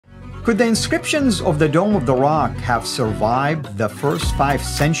Could the inscriptions of the Dome of the Rock have survived the first 5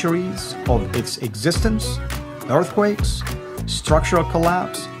 centuries of its existence? Earthquakes, structural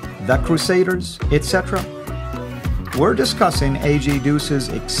collapse, the Crusaders, etc.? We're discussing A.J. Deuce's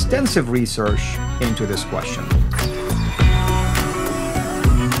extensive research into this question.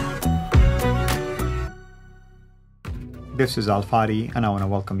 This is Fadi, and I want to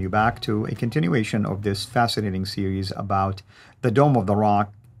welcome you back to a continuation of this fascinating series about the Dome of the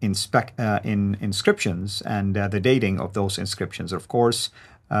Rock in inscriptions and the dating of those inscriptions. Of course,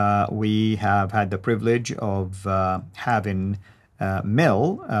 we have had the privilege of having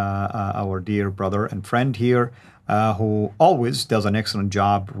Mel, our dear brother and friend here, who always does an excellent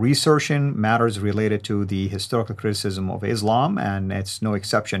job researching matters related to the historical criticism of Islam, and it's no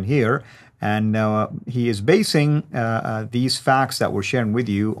exception here. And he is basing these facts that we're sharing with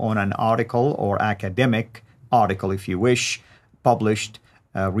you on an article, or academic article if you wish, published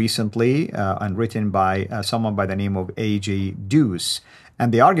recently and written by someone by the name of A.J. Deuce.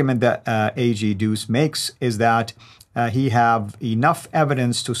 And the argument that A.J. Deuce makes is that he have enough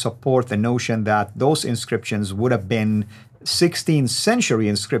evidence to support the notion that those inscriptions would have been 16th century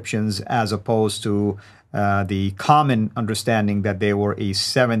inscriptions, as opposed to the common understanding that they were a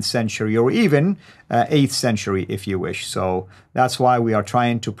 7th century or even 8th century, if you wish. So that's why we are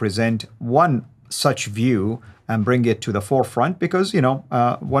trying to present one such view and bring it to the forefront, because, you know,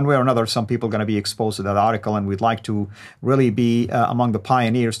 one way or another, some people are going to be exposed to that article, and we'd like to really be among the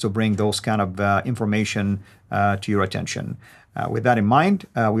pioneers to bring those kind of information to your attention. With that in mind,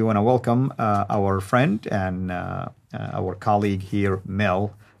 we want to welcome our friend and our colleague here,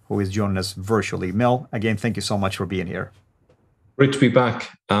 Mel, who is joining us virtually. Mel, again, thank you so much for being here. Great to be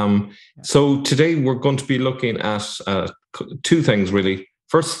back. So today we're going to be looking at 2 things, really.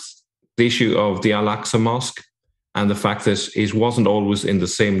 First, the issue of the Al-Aqsa Mosque and the fact that it wasn't always in the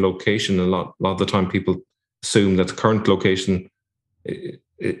same location. A lot of the time people assume that the current location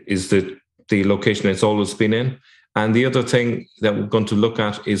is the location it's always been in. And the other thing that we're going to look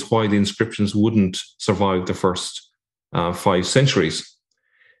at is why the inscriptions wouldn't survive the first 5 centuries.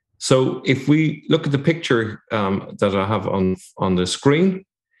 So if we look at the picture that I have on the screen,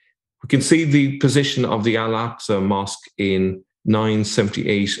 we can see the position of the Al-Aqsa Mosque in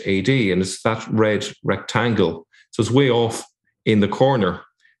 978 AD, and it's that red rectangle. So it's way off in the corner,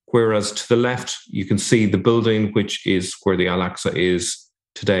 whereas to the left, you can see the building, which is where the Al-Aqsa is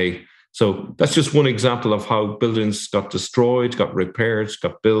today. So that's just one example of how buildings got destroyed, got repaired,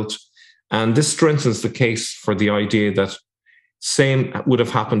 got built. And this strengthens the case for the idea that same would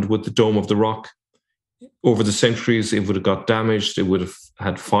have happened with the Dome of the Rock. Over the centuries, it would have got damaged, it would have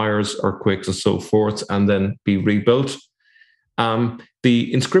had fires, earthquakes, and so forth, and then be rebuilt.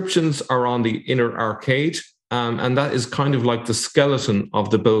 The inscriptions are on the inner arcade, and that is kind of like the skeleton of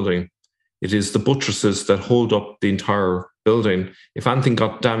the building. It is the buttresses that hold up the entire building. If anything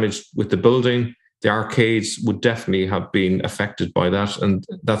got damaged with the building, the arcades would definitely have been affected by that, and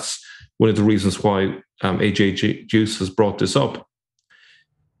that's one of the reasons why A.J. Deuce has brought this up.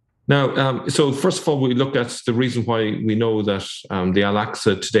 Now, so first of all, we look at the reason why we know that the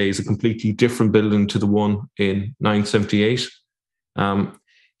Al-Aqsa today is a completely different building to the one in 978.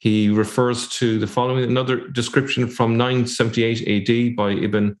 He refers to the following, another description from 978 AD by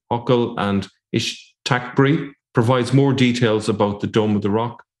Ibn Uqayl and Ishtakbri provides more details about the Dome of the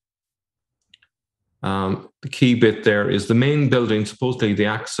Rock. The key bit there is the main building, supposedly the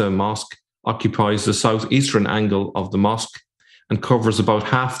Aqsa Mosque, occupies the southeastern angle of the mosque and covers about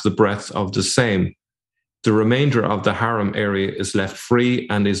half the breadth of the same. The remainder of the Haram area is left free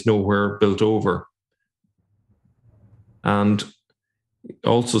and is nowhere built over. And it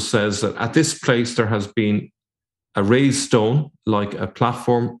also says that at this place there has been a raised stone, like a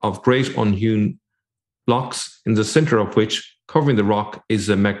platform of great unhewn blocks, in the center of which, covering the rock, is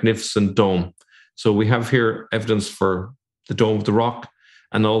a magnificent dome. So we have here evidence for the Dome of the Rock,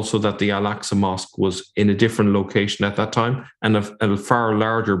 and also that the Al-Aqsa Mosque was in a different location at that time, and a far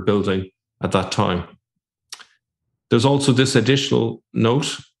larger building at that time. There's also this additional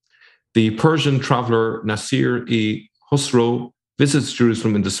note. The Persian traveller Nasir-i-Khusro visits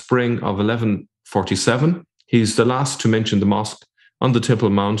Jerusalem in the spring of 1147. He's the last to mention the mosque on the Temple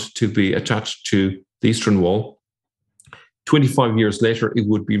Mount to be attached to the eastern wall. 25 years later, it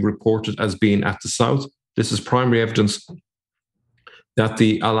would be reported as being at the south. This is primary evidence that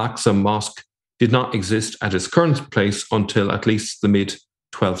the Al-Aqsa Mosque did not exist at its current place until at least the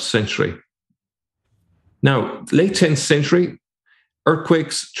mid-12th century. Now, late 10th century,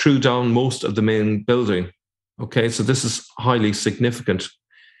 earthquakes threw down most of the main building. Okay, so this is highly significant.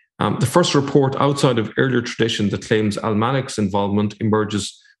 The first report outside of earlier tradition that claims Al-Malik's involvement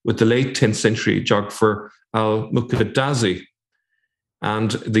emerges with the late 10th century geographer al-Muqaddazi.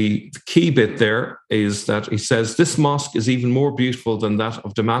 And the key bit there is that he says, this mosque is even more beautiful than that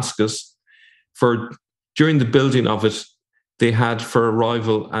of Damascus, for during the building of it, they had for a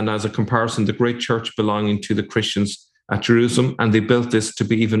rival and as a comparison the great church belonging to the Christians at Jerusalem, and they built this to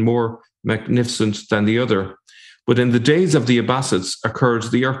be even more magnificent than the other. But in the days of the Abbasids occurred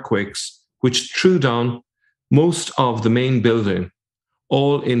the earthquakes, which threw down most of the main building,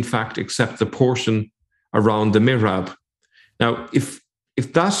 all in fact except the portion around the mihrab. Now, if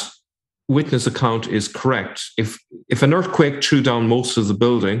that witness account is correct, if an earthquake threw down most of the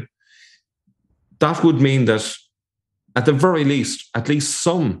building, that would mean that at the very least, at least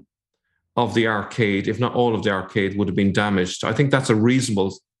some of the arcade, if not all of the arcade, would have been damaged. I think that's a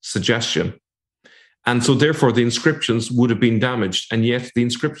reasonable suggestion. And so therefore the inscriptions would have been damaged. And yet the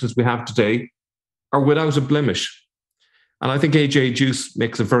inscriptions we have today are without a blemish. And I think A.J. Juice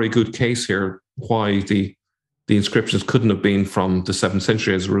makes a very good case here why the inscriptions couldn't have been from the 7th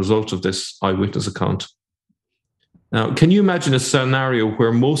century as a result of this eyewitness account. Now, can you imagine a scenario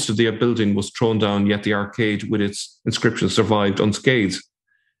where most of the building was thrown down, yet the arcade with its inscription survived unscathed?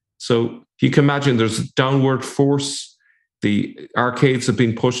 So you can imagine there's a downward force. The arcades have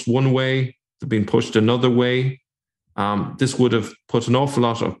been pushed one way, they've been pushed another way. This would have put an awful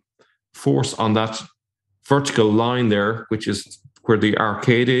lot of force on that vertical line there, which is where the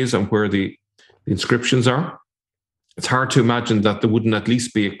arcade is and where the inscriptions are. It's hard to imagine that there wouldn't at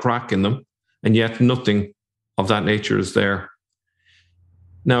least be a crack in them, and yet nothing of that nature is there.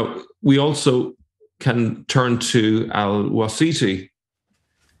 Now, we also can turn to Al-Wasiti.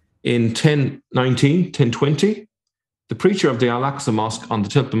 In 1019, 1020, the preacher of the Al-Aqsa Mosque on the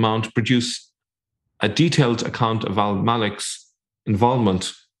Tilpa Mount produced a detailed account of Al-Malik's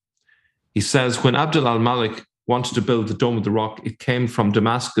involvement. He says, when Abd al-Malik wanted to build the Dome of the Rock, it came from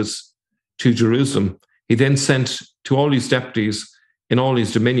Damascus to Jerusalem. He then sent to all his deputies in all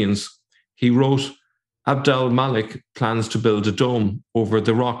his dominions. He wrote, Abd al-Malik plans to build a dome over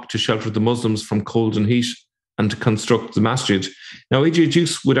the rock to shelter the Muslims from cold and heat and to construct the masjid. Now, A.J.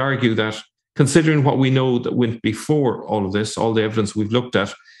 Juice would argue that, considering what we know that went before all of this, all the evidence we've looked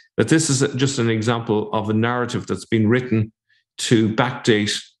at, that this is just an example of a narrative that's been written to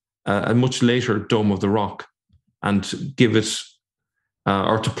backdate a much later Dome of the Rock and give it,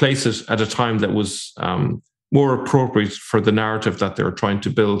 or to place it at a time that was more appropriate for the narrative that they were trying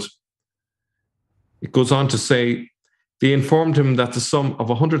to build. It goes on to say, they informed him that the sum of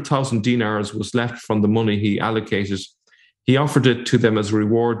 100,000 dinars was left from the money he allocated. He offered it to them as a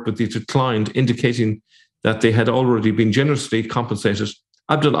reward, but they declined, indicating that they had already been generously compensated.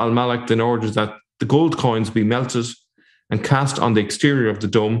 Abd al-Malik then ordered that the gold coins be melted and cast on the exterior of the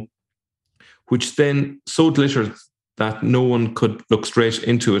dome, which then so glittered that no one could look straight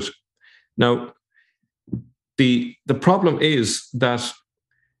into it. Now, the problem is that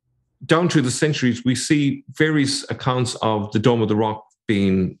down through the centuries, we see various accounts of the Dome of the Rock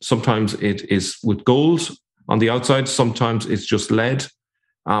being, sometimes it is with gold on the outside, sometimes it's just lead.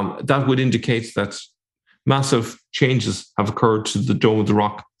 That would indicate that massive changes have occurred to the Dome of the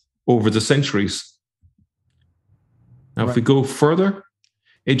Rock over the centuries. Now, If we go further,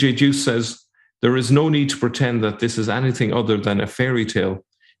 A.J. Juice says, there is no need to pretend that this is anything other than a fairy tale.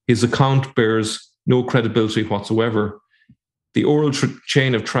 His account bears no credibility whatsoever. The oral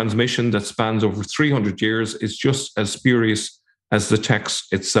chain of transmission that spans over 300 years is just as spurious as the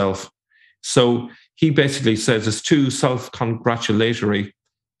text itself. So he basically says it's too self-congratulatory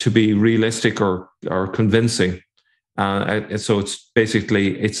to be realistic or convincing. So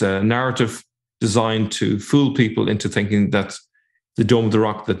it's a narrative designed to fool people into thinking that the Dome of the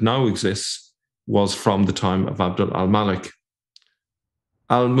Rock that now exists was from the time of Abd al-Malik.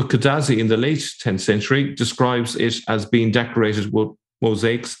 Al-Muqaddazi in the late 10th century describes it as being decorated with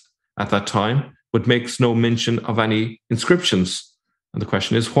mosaics at that time, but makes no mention of any inscriptions. And the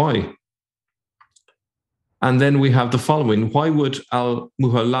question is, why? And then we have the following. Why would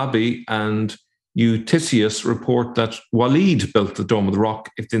Al-Muhallabi and Eutychius report that Walid built the Dome of the Rock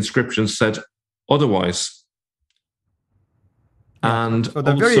if the inscriptions said otherwise? Yeah. And so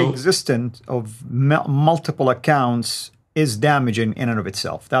the very existence of multiple accounts is damaging in and of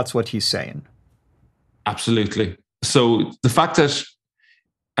itself. That's what he's saying. Absolutely. So the fact that,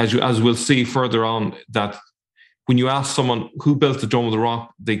 as we'll see further on, that when you ask someone who built the Dome of the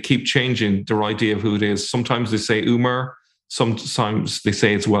Rock, they keep changing their idea of who it is. Sometimes they say Umar, sometimes they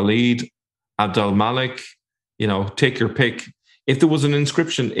say it's Walid, Abd al-Malik, take your pick. If there was an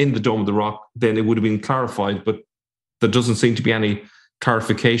inscription in the Dome of the Rock, then it would have been clarified, but there doesn't seem to be any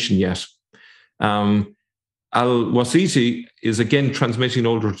clarification yet. Al-Wasiti is again transmitting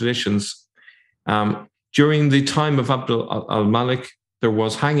older traditions. During the time of Abdul al-Malik, there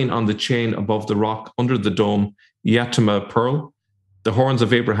was hanging on the chain above the rock under the dome, Yatima pearl, the horns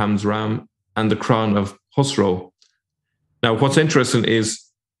of Abraham's ram, and the crown of Khosrow. Now, what's interesting is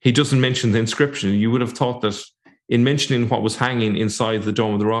he doesn't mention the inscription. You would have thought that in mentioning what was hanging inside the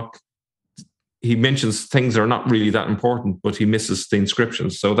dome of the rock, he mentions things that are not really that important, but he misses the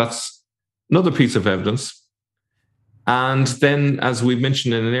inscriptions. So that's another piece of evidence. And then, as we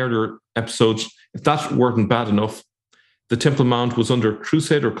mentioned in an earlier episode, if that weren't bad enough, the Temple Mount was under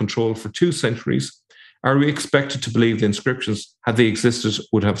Crusader control for 2 centuries. Are we expected to believe the inscriptions, had they existed,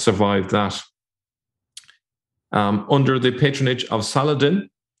 would have survived that? Under the patronage of Saladin,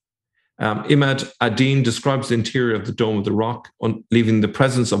 Imad ad-Din describes the interior of the Dome of the Rock, leaving the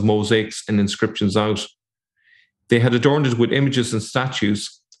presence of mosaics and inscriptions out. They had adorned it with images and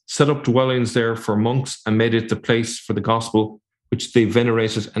statues, set up dwellings there for monks, and made it the place for the gospel, which they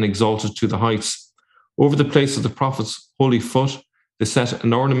venerated and exalted to the heights. Over the place of the prophet's holy foot, they set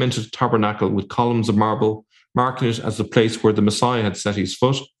an ornamented tabernacle with columns of marble, marking it as the place where the Messiah had set his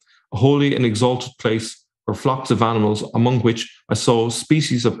foot, a holy and exalted place where flocks of animals, among which I saw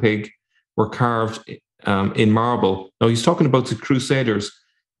species of pig, were carved in marble. Now, he's talking about the Crusaders.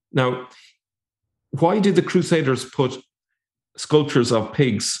 Now, why did the Crusaders put sculptures of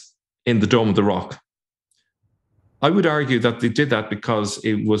pigs in the Dome of the Rock? I would argue that they did that because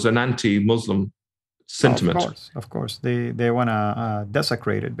it was an anti-Muslim sentiment. Of course. They want to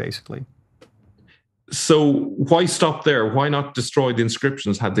desecrate it, basically. So why stop there? Why not destroy the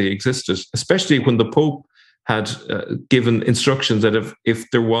inscriptions had they existed? Especially when the Pope had given instructions that if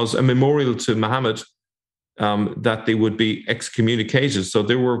there was a memorial to Muhammad, that they would be excommunicated. So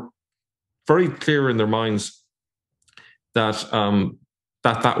they were very clear in their minds that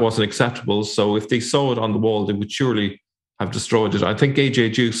that wasn't acceptable. So if they saw it on the wall, they would surely have destroyed it. I think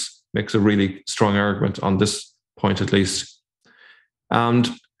A.J. Juice makes a really strong argument on this point, at least. And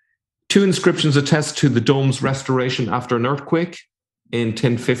 2 inscriptions attest to the dome's restoration after an earthquake in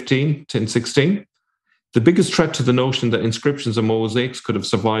 1015, 1016. The biggest threat to the notion that inscriptions and mosaics could have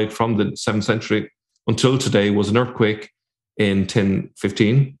survived from the 7th century until today was an earthquake in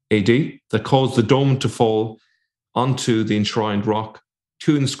 1015 AD that caused the dome to fall onto the enshrined rock.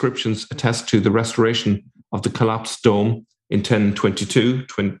 2 inscriptions attest to the restoration of the collapsed dome in 1022,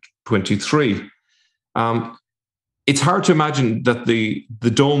 23. It's hard to imagine that the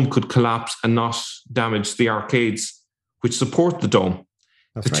dome could collapse and not damage the arcades which support the dome.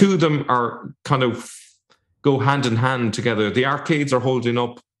 That's the right. 2 of them are kind of go hand in hand together. The arcades are holding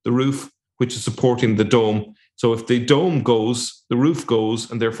up the roof, which is supporting the dome. So if the dome goes, the roof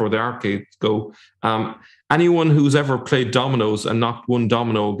goes, and therefore the arcades go. Anyone who's ever played dominoes and knocked one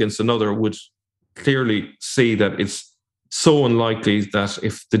domino against another would clearly see that it's so unlikely that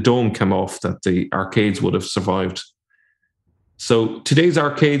if the dome came off, that the arcades would have survived. So today's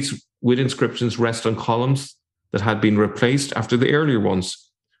arcades with inscriptions rest on columns that had been replaced after the earlier ones.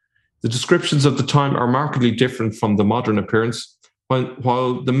 The descriptions of the time are markedly different from the modern appearance.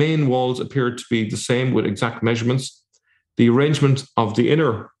 While the main walls appear to be the same with exact measurements, the arrangement of the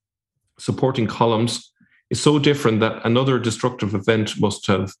inner supporting columns is so different that another destructive event must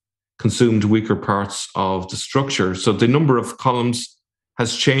have consumed weaker parts of the structure. So the number of columns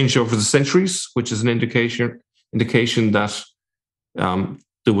has changed over the centuries, which is an indication that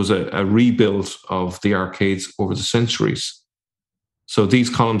there was a rebuild of the arcades over the centuries. So these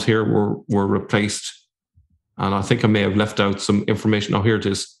columns here were replaced. And I think I may have left out some information. Oh, here it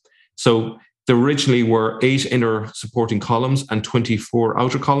is. So there originally were 8 inner supporting columns and 24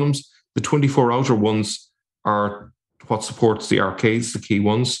 outer columns. The 24 outer ones are what supports the arcades, the key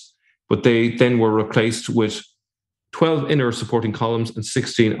ones. But they then were replaced with 12 inner supporting columns and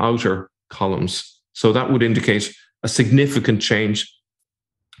 16 outer columns. So that would indicate a significant change.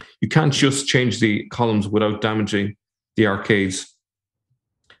 You can't just change the columns without damaging the arcades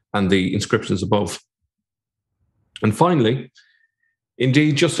and the inscriptions above. And finally,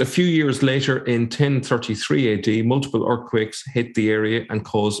 indeed, just a few years later in 1033 AD, multiple earthquakes hit the area and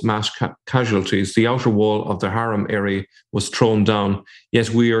caused mass casualties. The outer wall of the Haram area was thrown down,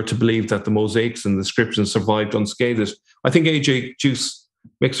 yet we are to believe that the mosaics and the inscriptions survived unscathed. I think A.J. Juice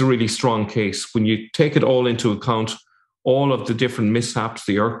makes a really strong case. When you take it all into account, all of the different mishaps,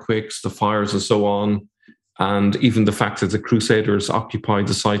 the earthquakes, the fires and so on, and even the fact that the Crusaders occupied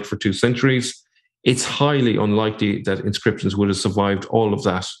the site for 2 centuries, it's highly unlikely that inscriptions would have survived all of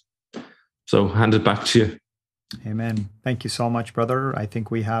that. So hand it back to you. Amen. Thank you so much, brother. I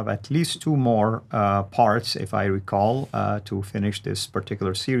think we have at least two more parts, if I recall, to finish this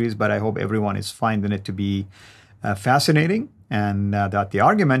particular series, but I hope everyone is finding it to be fascinating, and that the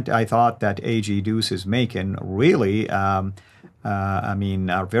argument I thought that A.G. Deuce is making really, are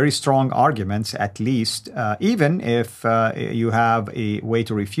very strong arguments, at least. Even if you have a way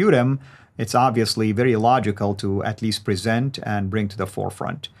to refute them, it's obviously very logical to at least present and bring to the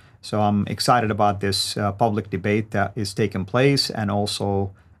forefront. So I'm excited about this public debate that is taking place, and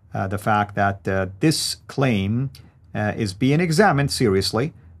also the fact that this claim is being examined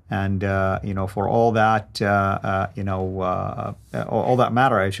seriously. And for all that, all that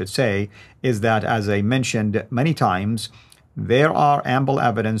matter, I should say, is that, as I mentioned many times, there are ample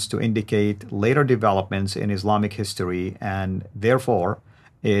evidence to indicate later developments in Islamic history, and therefore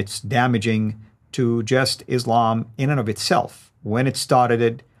it's damaging to just Islam in and of itself. When it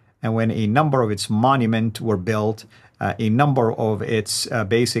started, and when a number of its monuments were built, a number of its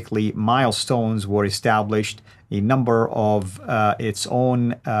basically milestones were established, a number of its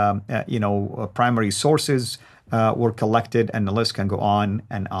own primary sources were collected, and the list can go on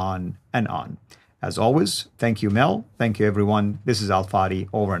and on and on. As always, thank you, Mel. Thank you, everyone. This is Al-Fadi,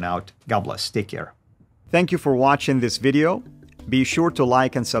 over and out. God bless. Take care. Thank you for watching this video. Be sure to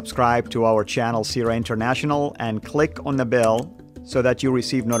like and subscribe to our channel, CIRA International, and click on the bell so that you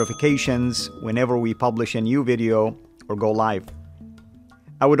receive notifications whenever we publish a new video or go live.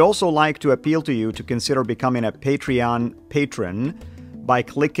 I would also like to appeal to you to consider becoming a Patreon patron by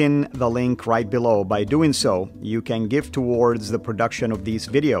clicking the link right below. By doing so, you can give towards the production of these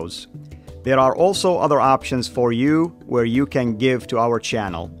videos. There are also other options for you where you can give to our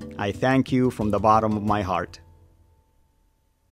channel. I thank you from the bottom of my heart.